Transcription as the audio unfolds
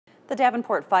The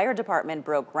Davenport Fire Department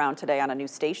broke ground today on a new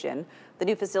station. The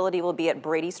new facility will be at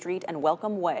Brady Street and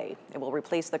Welcome Way. It will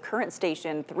replace the current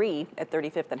Station 3 at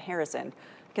 35th and Harrison.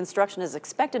 Construction is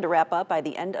expected to wrap up by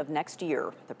the end of next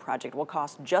year. The project will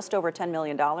cost just over $10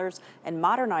 million and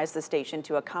modernize the station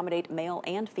to accommodate male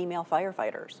and female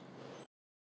firefighters.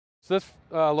 So this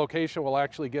location will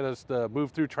actually get us to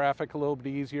move through traffic a little bit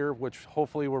easier, which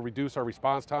hopefully will reduce our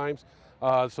response times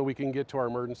so we can get to our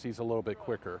emergencies a little bit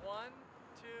quicker.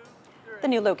 The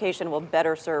new location will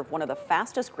better serve one of the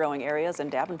fastest growing areas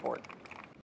in Davenport.